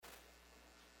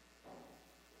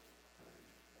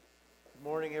Good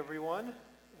morning, everyone,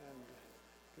 and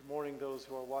good morning those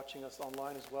who are watching us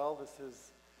online as well. This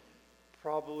is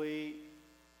probably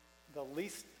the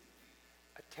least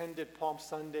attended Palm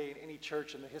Sunday in any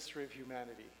church in the history of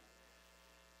humanity.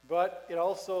 But it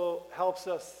also helps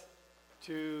us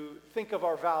to think of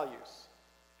our values.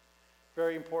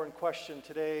 Very important question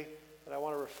today that I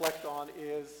want to reflect on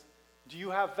is, do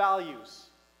you have values?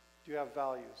 Do you have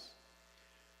values?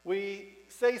 We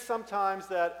say sometimes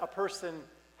that a person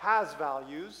has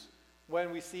values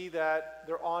when we see that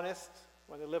they're honest,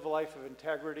 when they live a life of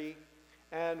integrity,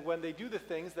 and when they do the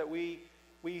things that we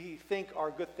think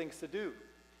are good things to do.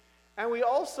 And we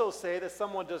also say that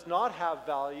someone does not have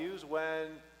values when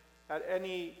at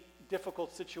any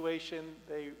difficult situation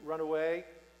they run away,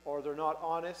 or they're not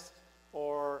honest,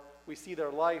 or we see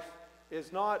their life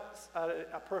is not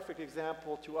a perfect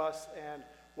example to us and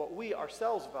what we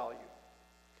ourselves value.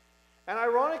 And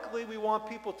ironically, we want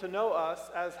people to know us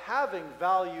as having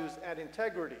values and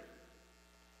integrity.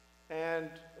 And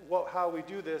how we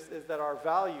do this is that our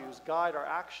values guide our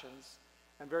actions,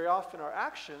 and very often our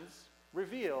actions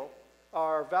reveal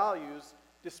our values,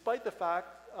 despite the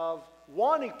fact of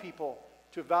wanting people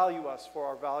to value us for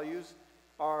our values.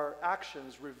 Our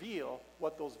actions reveal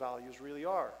what those values really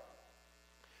are.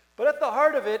 But at the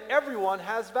heart of it, everyone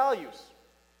has values.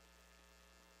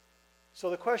 So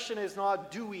the question is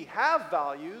not, do we have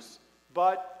values,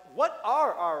 but what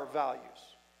are our values?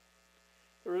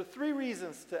 There are three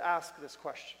reasons to ask this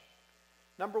question.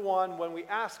 Number one, when we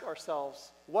ask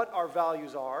ourselves what our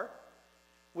values are,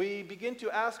 we begin to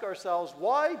ask ourselves,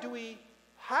 why do we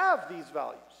have these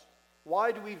values?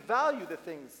 Why do we value the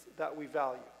things that we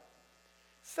value?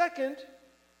 Second,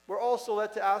 we're also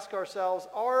led to ask ourselves,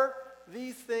 are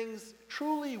these things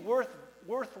truly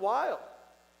worthwhile?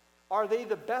 Are they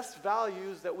the best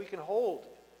values that we can hold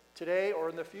today or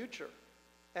in the future?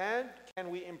 And can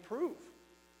we improve?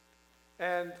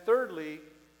 And thirdly,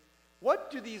 what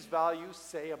do these values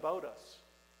say about us?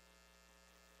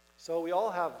 So we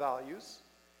all have values,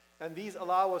 and these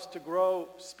allow us to grow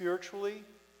spiritually,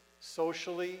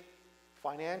 socially,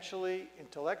 financially,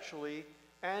 intellectually,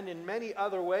 and in many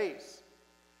other ways.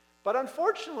 But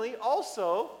unfortunately,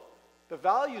 also, the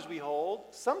values we hold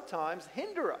sometimes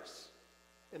hinder us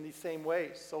in these same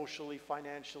ways, socially,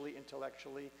 financially,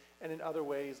 intellectually, and in other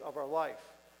ways of our life.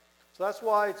 So that's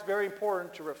why it's very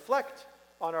important to reflect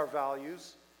on our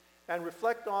values and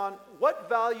reflect on what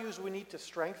values we need to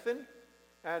strengthen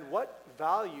and what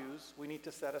values we need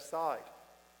to set aside.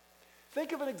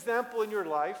 Think of an example in your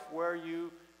life where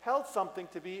you held something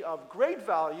to be of great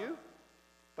value,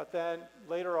 but then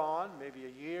later on, maybe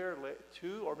a year,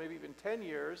 2, or maybe even 10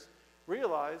 years,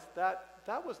 realized that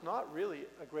that was not really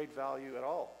a great value at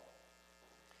all.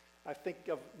 I think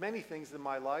of many things in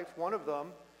my life. One of them,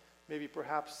 maybe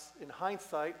perhaps in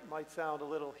hindsight, might sound a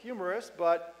little humorous,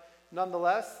 but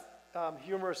nonetheless,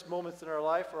 humorous moments in our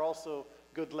life are also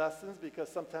good lessons, because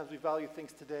sometimes we value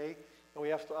things today, and we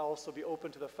have to also be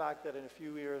open to the fact that in a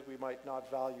few years we might not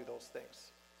value those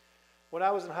things. When I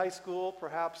was in high school,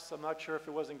 perhaps, I'm not sure if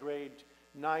it was in grade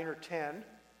 9 or 10,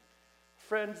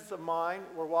 friends of mine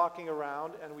were walking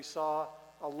around and we saw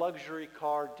a luxury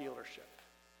car dealership.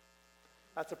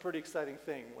 That's a pretty exciting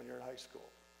thing when you're in high school,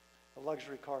 a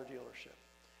luxury car dealership.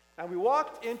 And we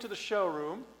walked into the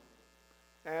showroom,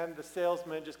 and the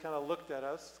salesman just kind of looked at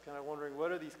us, kind of wondering,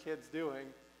 what are these kids doing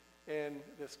in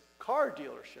this car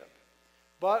dealership?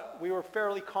 But we were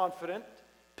fairly confident,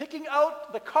 picking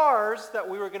out the cars that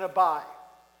we were going to buy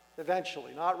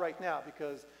eventually, not right now,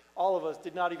 because all of us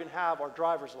did not even have our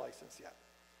driver's license yet.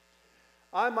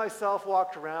 I myself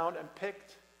walked around and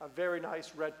picked a very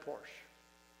nice red Porsche.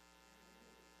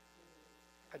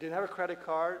 I didn't have a credit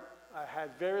card. I had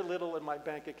very little in my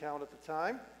bank account at the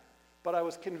time, but I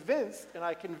was convinced, and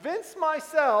I convinced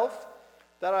myself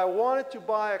that I wanted to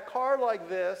buy a car like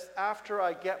this after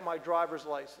I get my driver's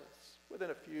license,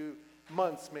 within a few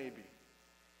months maybe.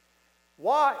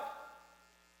 Why?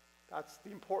 That's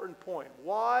the important point.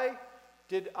 Why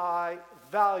did I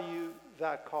value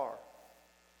that car?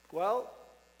 Well,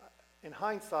 in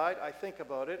hindsight, I think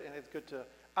about it, and it's good to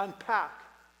unpack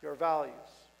your values.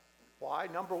 Why?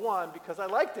 Number one, because I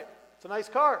liked it. It's a nice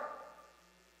car.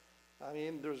 I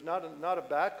mean, there's not a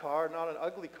bad car, not an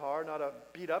ugly car, not a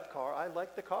beat-up car. I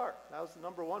liked the car. That was the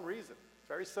number one reason.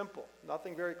 Very simple.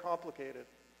 Nothing very complicated.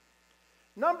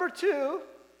 Number two,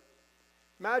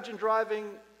 imagine driving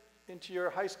into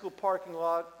your high school parking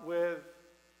lot with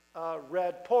a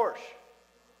red Porsche.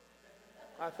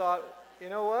 I thought, you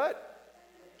know what?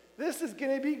 This is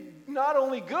going to be not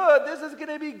only good, this is going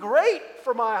to be great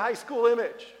for my high school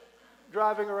image,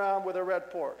 driving around with a red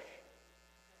Porsche.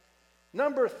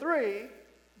 Number three,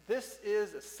 this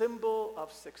is a symbol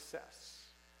of success.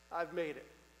 I've made it.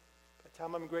 By the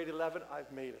time I'm in grade 11,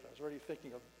 I've made it. I was already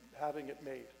thinking of having it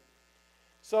made.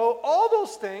 So all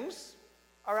those things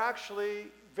are actually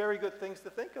very good things to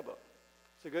think about.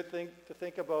 It's a good thing to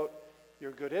think about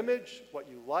your good image, what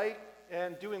you like,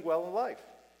 and doing well in life.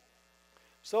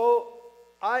 So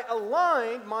I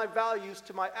aligned my values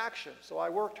to my actions. So I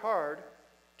worked hard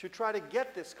to try to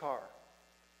get this car.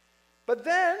 But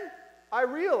then I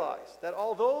realized that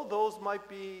although those might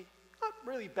be not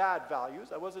really bad values,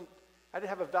 I didn't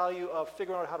have a value of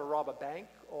figuring out how to rob a bank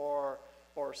or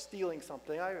stealing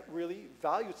something. I really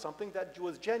valued something that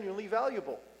was genuinely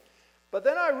valuable. But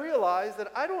then I realized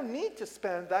that I don't need to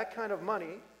spend that kind of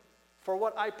money for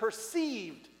what I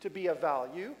perceived to be a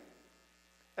value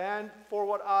and for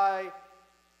what I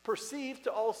perceived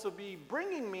to also be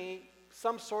bringing me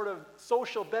some sort of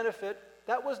social benefit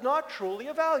that was not truly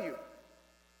a value.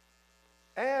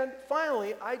 And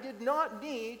finally, I did not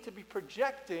need to be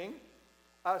projecting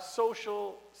a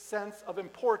social sense of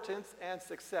importance and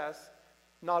success,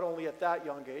 not only at that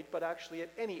young age, but actually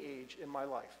at any age in my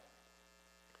life.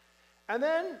 And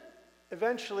then,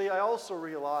 eventually, I also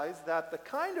realized that the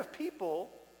kind of people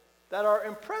that are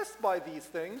impressed by these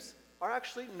things are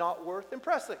actually not worth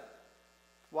impressing.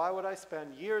 Why would I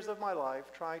spend years of my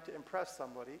life trying to impress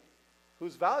somebody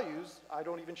whose values I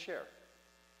don't even share?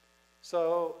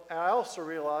 So, and I also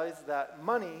realized that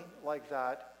money like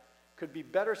that could be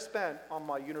better spent on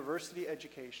my university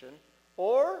education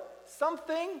or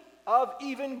something of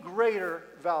even greater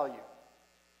value.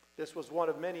 This was one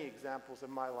of many examples in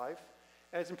my life.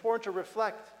 And it's important to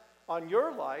reflect on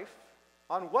your life,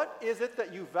 on what is it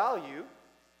that you value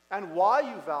and why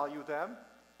you value them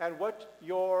and what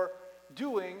you're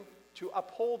doing to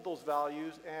uphold those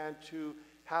values and to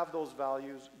have those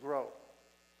values grow.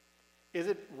 Is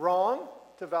it wrong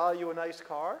to value a nice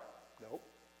car? No.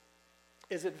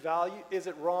 Is it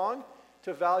wrong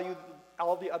to value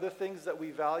all the other things that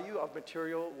we value of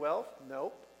material wealth?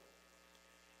 No.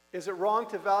 Is it wrong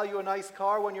to value a nice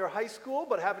car when you're high school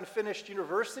but haven't finished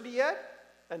university yet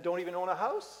and don't even own a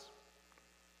house?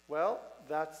 Well,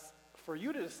 that's for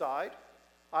you to decide.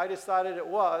 I decided it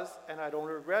was, and I don't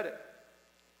regret it.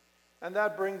 And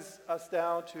that brings us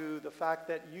down to the fact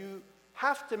that you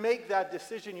have to make that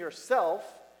decision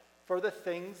yourself for the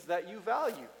things that you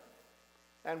value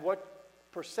and what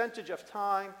percentage of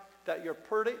time that you're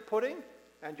putting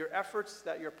and your efforts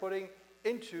that you're putting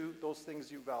into those things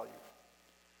you value.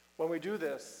 When we do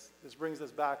this brings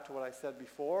us back to what I said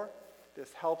before.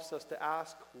 This helps us to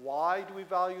ask, why do we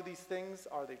value these things?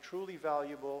 Are they truly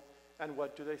valuable? And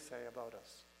what do they say about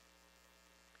us?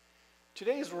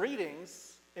 Today's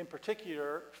readings, in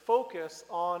particular, focus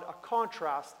on a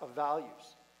contrast of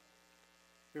values.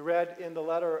 We read in the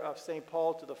letter of St.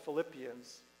 Paul to the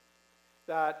Philippians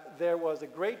that there was a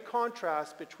great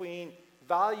contrast between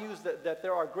values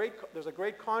there's a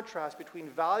great contrast between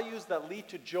values that lead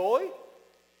to joy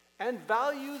and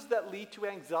values that lead to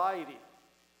anxiety.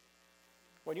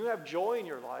 When you have joy in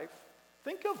your life,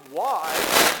 think of why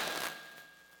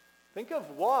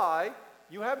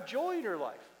you have joy in your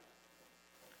life.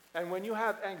 And when you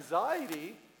have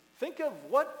anxiety, think of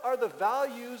what are the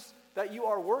values that you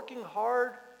are working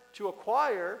hard to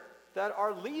acquire that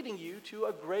are leading you to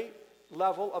a great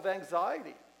level of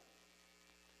anxiety.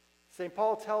 St.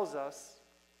 Paul tells us,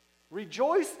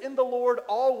 rejoice in the Lord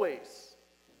always.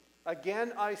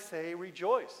 Again, I say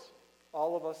rejoice.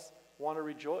 All of us want to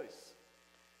rejoice.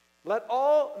 Let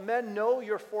all men know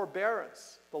your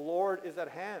forbearance. The Lord is at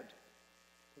hand.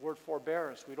 The word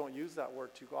forbearance, we don't use that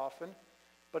word too often,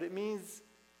 but it means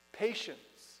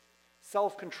patience,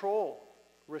 self-control,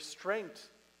 restraint,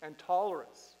 and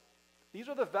tolerance. These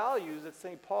are the values that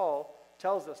St. Paul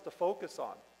tells us to focus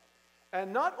on.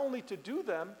 And not only to do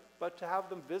them, but to have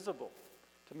them visible,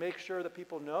 to make sure that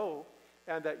people know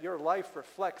and that your life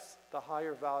reflects the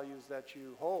higher values that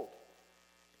you hold.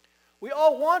 We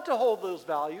all want to hold those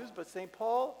values, but St.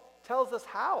 Paul tells us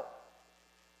how.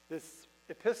 This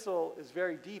epistle is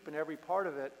very deep, and every part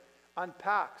of it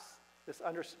unpacks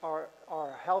our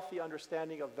healthy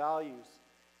understanding of values.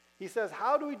 He says,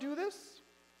 how do we do this?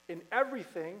 In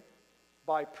everything,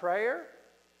 by prayer,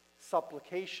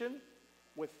 supplication,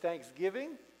 with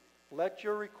thanksgiving, let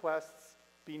your requests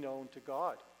be known to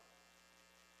God.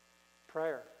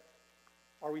 Prayer.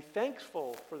 Are we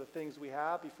thankful for the things we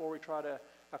have before we try to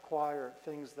acquire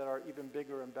things that are even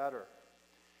bigger and better?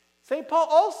 St. Paul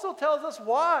also tells us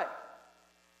why.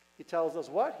 He tells us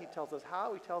what? He tells us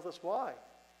how. He tells us why.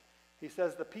 He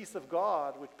says the peace of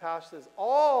God, which passes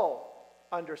all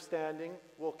understanding,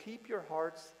 will keep your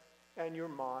hearts and your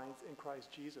minds in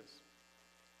Christ Jesus.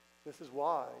 This is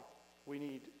why we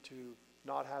need to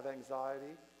not have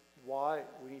anxiety, why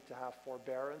we need to have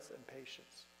forbearance and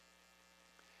patience.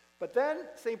 But then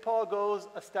St. Paul goes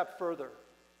a step further.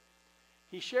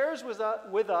 He shares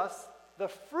with us the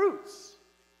fruits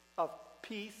of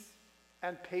peace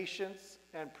and patience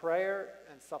and prayer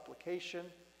and supplication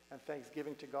and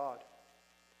thanksgiving to God.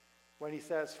 When he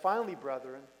says, finally,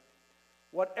 brethren,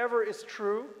 whatever is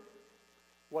true,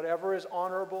 whatever is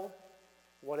honorable,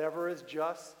 whatever is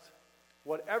just,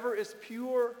 whatever is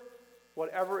pure,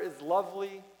 whatever is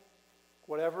lovely,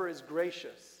 whatever is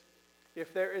gracious,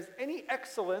 if there is any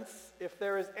excellence, if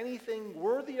there is anything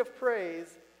worthy of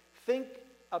praise, think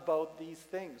about these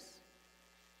things.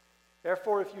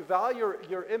 Therefore, if you value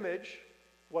your image,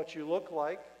 what you look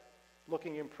like,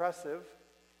 looking impressive,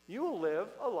 you will live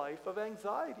a life of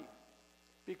anxiety,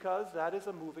 because that is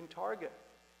a moving target.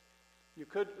 You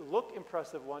could look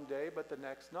impressive one day, but the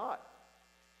next not.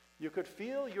 You could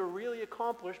feel you're really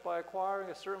accomplished by acquiring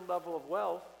a certain level of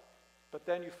wealth, but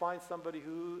then you find somebody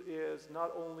who is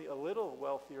not only a little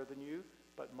wealthier than you,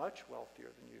 but much wealthier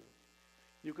than you.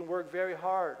 You can work very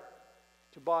hard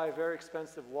to buy a very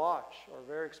expensive watch or a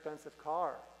very expensive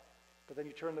car, but then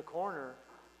you turn the corner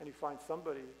and you find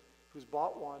somebody who's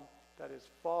bought one that is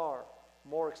far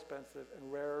more expensive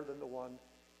and rarer than the one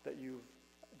that you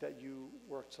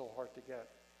worked so hard to get.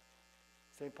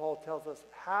 St. Paul tells us,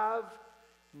 have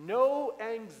no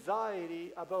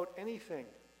anxiety about anything.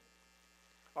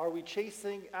 Are we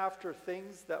chasing after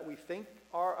things that we think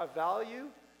are of value,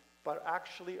 but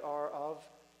actually are of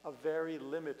a very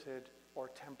limited or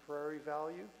temporary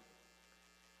value?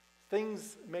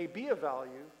 Things may be of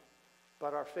value,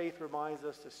 but our faith reminds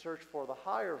us to search for the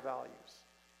higher values,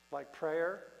 like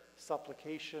prayer,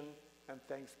 supplication, and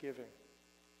thanksgiving.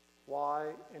 Why?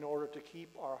 In order to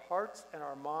keep our hearts and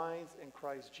our minds in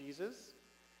Christ Jesus,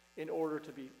 in order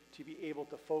to be able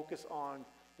to focus on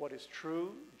what is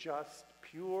true, just,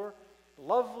 pure,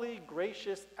 lovely,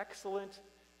 gracious, excellent,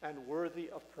 and worthy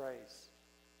of praise.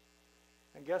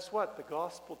 And guess what? The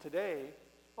gospel today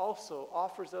also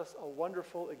offers us a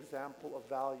wonderful example of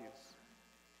values.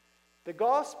 The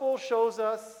gospel shows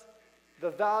us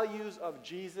the values of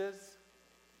Jesus,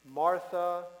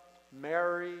 Martha,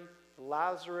 Mary,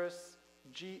 Lazarus,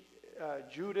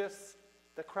 Judas,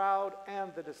 the crowd,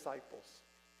 and the disciples.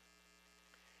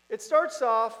 It starts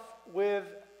off with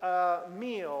a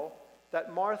meal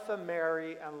that Martha,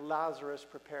 Mary, and Lazarus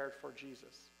prepared for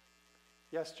Jesus.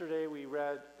 Yesterday we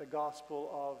read the gospel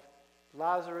of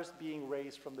Lazarus being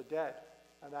raised from the dead,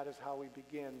 and that is how we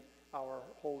begin our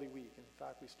Holy Week. In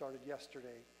fact, we started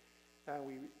yesterday, and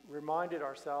we reminded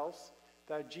ourselves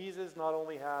that Jesus not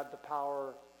only had the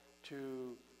power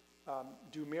to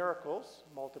do miracles,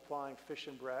 multiplying fish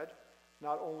and bread,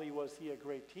 not only was he a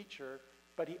great teacher,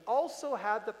 but he also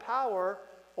had the power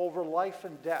over life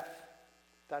and death.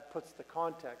 That puts the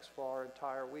context for our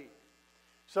entire week.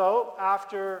 So,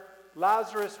 after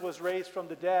Lazarus was raised from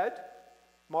the dead,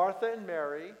 Martha and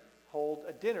Mary hold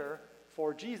a dinner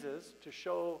for Jesus to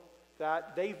show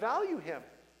that they value him.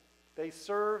 They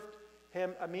served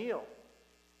him a meal.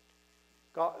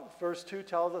 Verse 2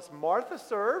 tells us, Martha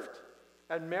served,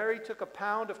 and Mary took a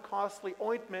pound of costly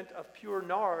ointment of pure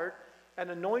nard and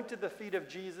anointed the feet of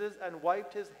Jesus and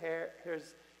wiped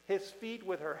his feet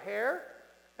with her hair,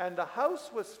 and the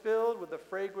house was filled with the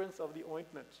fragrance of the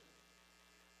ointment.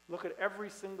 Look at every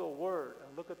single word,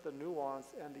 and look at the nuance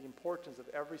and the importance of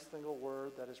every single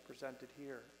word that is presented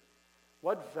here.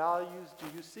 What values do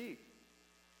you see?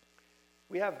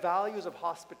 We have values of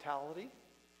hospitality,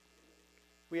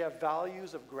 we have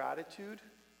values of gratitude,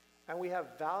 and we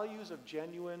have values of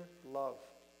genuine love.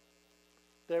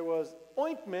 There was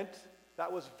ointment that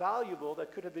was valuable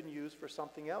that could have been used for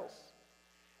something else.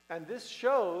 And this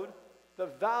showed the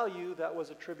value that was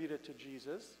attributed to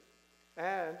Jesus,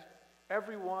 and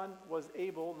everyone was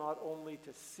able not only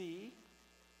to see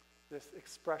this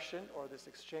expression or this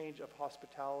exchange of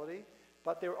hospitality,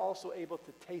 but they were also able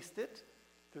to taste it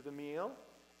through the meal,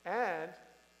 and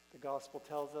the gospel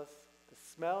tells us the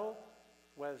smell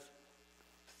was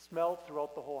smelled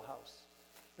throughout the whole house.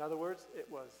 In other words,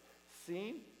 it was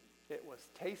seen, it was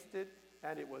tasted,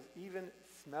 and it was even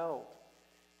smelled.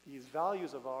 These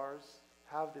values of ours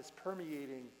have this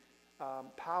permeating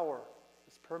power,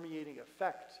 this permeating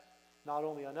effect, not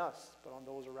only on us, but on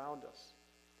those around us.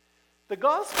 The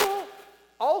gospel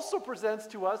also presents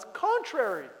to us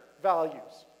contrary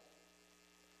values.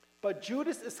 But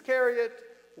Judas Iscariot,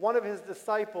 one of his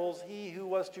disciples, he who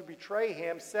was to betray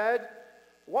him, said,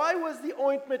 "Why was the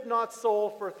ointment not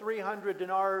sold for 300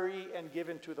 denarii and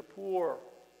given to the poor?"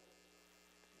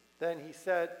 Then he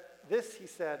said,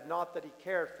 not that he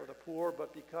cared for the poor,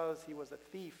 but because he was a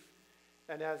thief,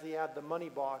 and as he had the money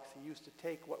box, he used to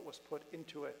take what was put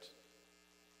into it.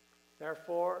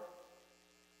 Therefore,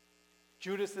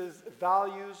 Judas's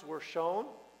values were shown,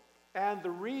 and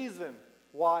the reason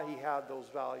why he had those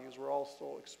values were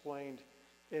also explained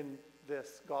in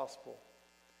this gospel.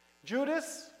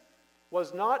 Judas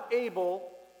was not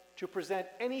able to present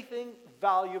anything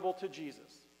valuable to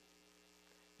Jesus.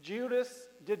 Judas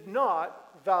did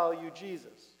not value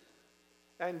Jesus.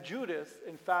 And Judas,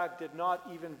 in fact, did not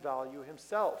even value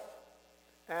himself.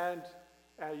 And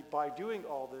by doing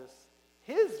all this,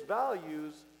 his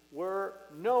values were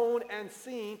known and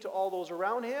seen to all those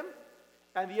around him,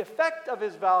 and the effect of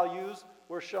his values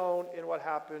were shown in what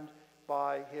happened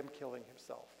by him killing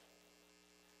himself.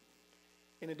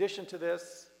 In addition to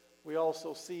this, we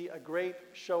also see a great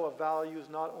show of values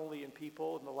not only in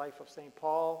people, in the life of St.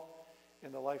 Paul,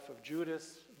 in the life of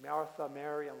Judas, Martha,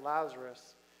 Mary, and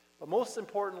Lazarus, but most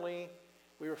importantly,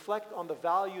 we reflect on the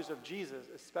values of Jesus,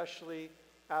 especially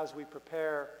as we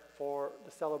prepare for the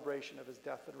celebration of his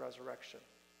death and resurrection.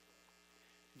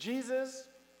 Jesus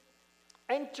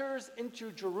enters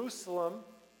into Jerusalem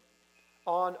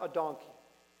on a donkey.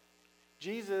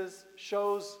 Jesus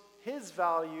shows his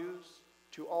values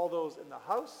to all those in the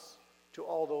house, to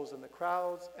all those in the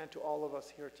crowds, and to all of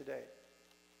us here today.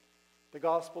 The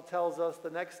gospel tells us the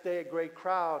next day a great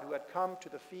crowd who had come to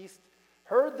the feast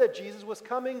heard that Jesus was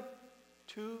coming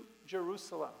to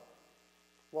Jerusalem.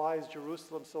 Why is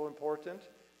Jerusalem so important?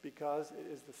 Because it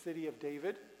is the city of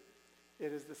David.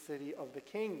 It is the city of the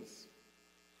kings.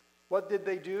 What did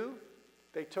they do?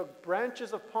 They took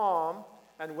branches of palm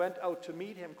and went out to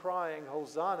meet him, crying,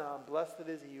 "Hosanna, blessed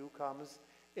is he who comes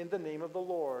in the name of the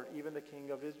Lord, even the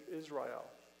King of Israel."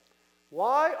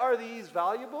 Why are these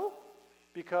valuable?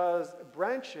 Because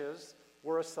branches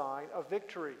were a sign of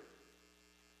victory.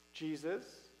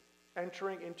 Jesus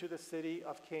entering into the city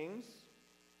of kings,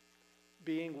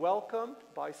 being welcomed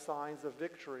by signs of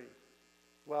victory.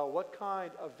 Well, what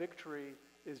kind of victory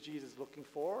is Jesus looking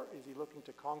for? Is he looking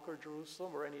to conquer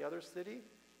Jerusalem or any other city?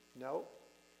 No.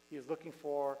 He is looking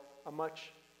for a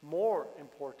much more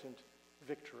important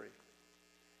victory.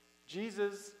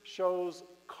 Jesus shows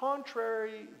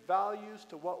contrary values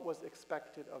to what was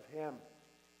expected of him.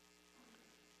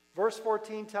 Verse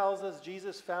 14 tells us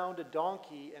Jesus found a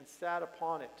donkey and sat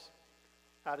upon it.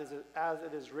 As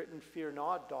it is written, "Fear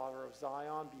not, daughter of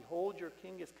Zion. Behold, your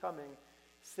king is coming,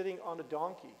 sitting on a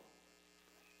donkey."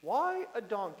 Why a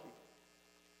donkey?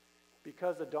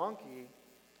 Because a donkey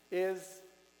is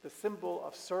the symbol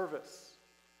of service.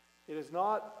 It is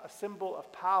not a symbol of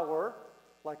power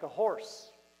like a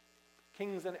horse.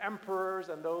 Kings and emperors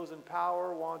and those in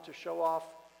power want to show off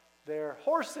their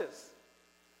horses.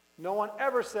 No one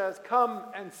ever says,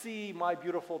 "Come and see my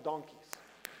beautiful donkeys."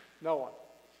 No one.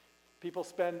 People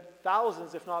spend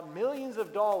thousands, if not millions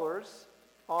of dollars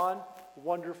on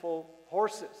wonderful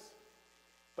horses.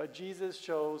 But Jesus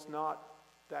shows not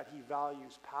that he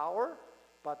values power,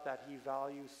 but that he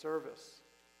values service.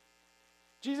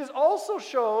 Jesus also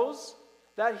shows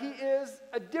that he is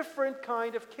a different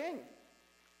kind of king.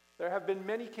 There have been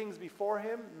many kings before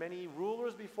him, many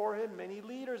rulers before him, many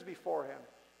leaders before him.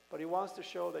 But he wants to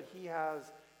show that he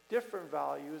has different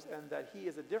values and that he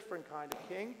is a different kind of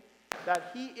king,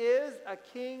 that he is a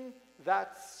king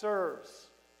that serves.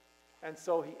 And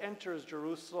so he enters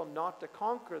Jerusalem not to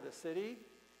conquer the city,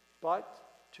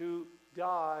 but to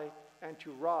die and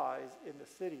to rise in the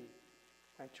city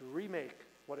and to remake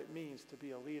what it means to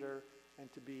be a leader and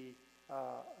to be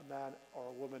a man or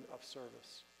a woman of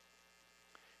service.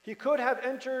 He could have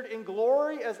entered in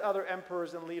glory as other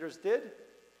emperors and leaders did,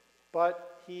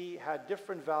 but he had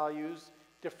different values,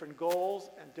 different goals,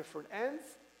 and different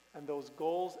ends, and those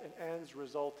goals and ends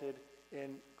resulted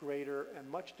in greater and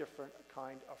much different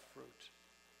kind of fruit.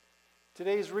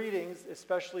 Today's readings,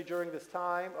 especially during this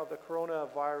time of the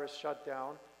coronavirus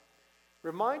shutdown,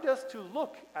 remind us to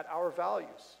look at our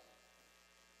values.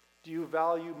 Do you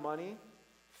value money,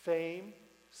 fame,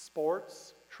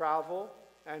 sports, travel,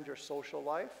 and your social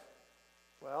life?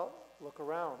 Well, look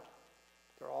around.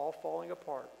 They're all falling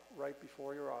apart right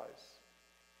before your eyes.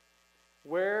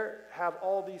 Where have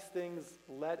all these things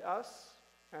led us,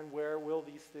 and where will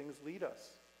these things lead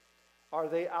us? Are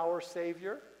they our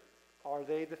Savior? Are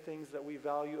they the things that we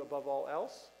value above all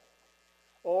else?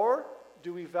 Or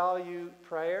do we value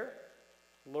prayer,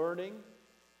 learning,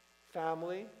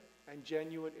 family, and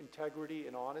genuine integrity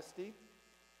and honesty?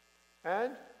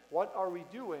 And what are we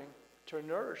doing to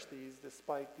nourish these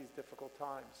despite these difficult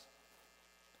times?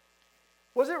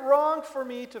 Was it wrong for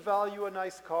me to value a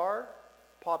nice car,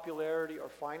 popularity, or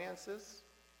finances?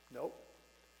 Nope.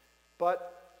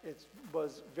 But it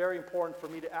was very important for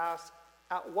me to ask,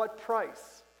 at what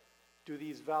price do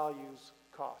these values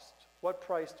cost? What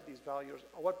price are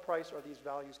these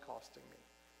values costing me?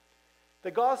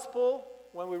 The gospel,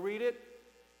 when we read it,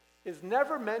 is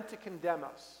never meant to condemn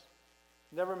us.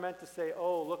 Never meant to say,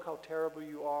 oh, look how terrible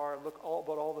you are, look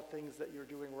about all the things that you're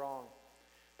doing wrong.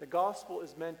 The gospel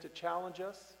is meant to challenge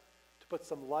us, to put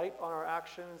some light on our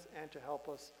actions, and to help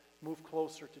us move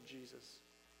closer to Jesus.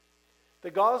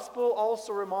 The gospel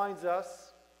also reminds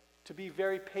us to be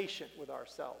very patient with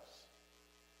ourselves.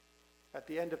 At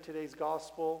the end of today's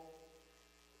gospel,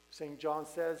 St. John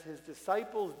says, his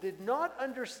disciples did not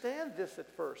understand this at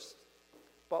first,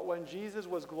 but when Jesus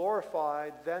was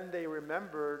glorified, then they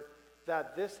remembered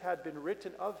that this had been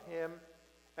written of him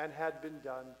and had been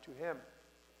done to him.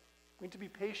 We need to be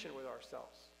patient with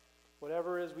ourselves.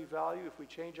 Whatever it is we value, if we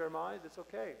change our minds, it's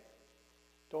okay.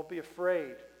 Don't be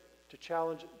afraid to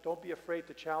challenge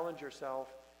yourself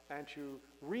and to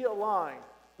realign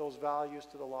those values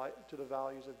to the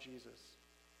values of Jesus.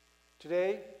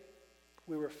 Today,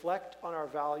 we reflect on our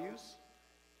values,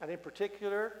 and in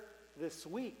particular, this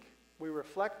week, we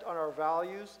reflect on our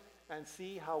values and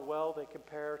see how well they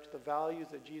compare to the values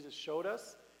that Jesus showed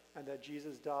us and that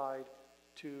Jesus died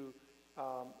to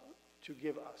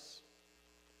give us.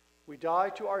 We die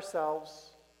to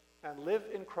ourselves and live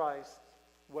in Christ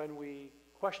when we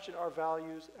question our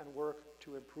values and work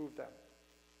to improve them.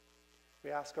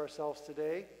 We ask ourselves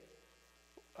today,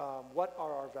 what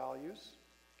are our values?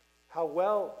 How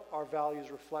well our values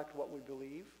reflect what we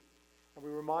believe? And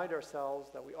we remind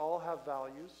ourselves that we all have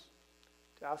values,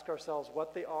 to ask ourselves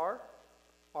what they are.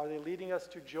 Are they leading us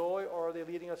to joy, or are they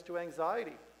leading us to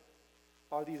anxiety?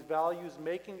 Are these values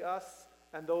making us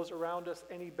and those around us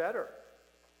any better?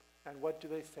 And what do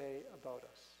they say about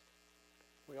us?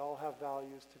 We all have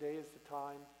values. Today is the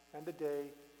time and the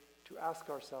day to ask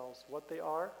ourselves what they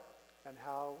are and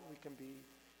how we can be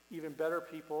even better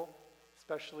people,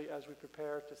 especially as we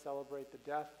prepare to celebrate the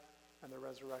death and the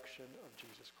resurrection of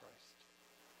Jesus Christ.